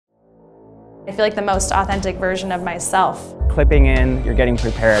I feel like the most authentic version of myself. Clipping in, you're getting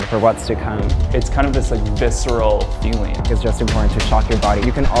prepared for what's to come. It's kind of this like visceral feeling. It's just important to shock your body.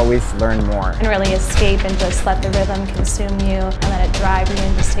 You can always learn more. And really escape and just let the rhythm consume you and let it drive you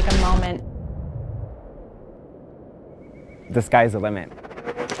and just take a moment. The sky's the limit.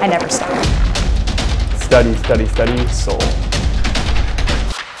 I never stop. Study, study, study, soul.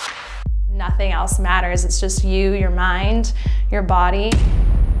 Nothing else matters. It's just you, your mind, your body.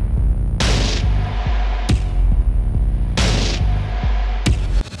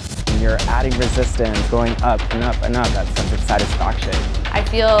 You're adding resistance, going up and up and up, that sense of satisfaction. I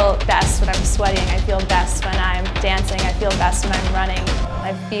feel best when I'm sweating. I feel best when I'm dancing. I feel best when I'm running.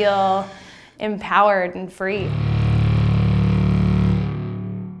 I feel empowered and free.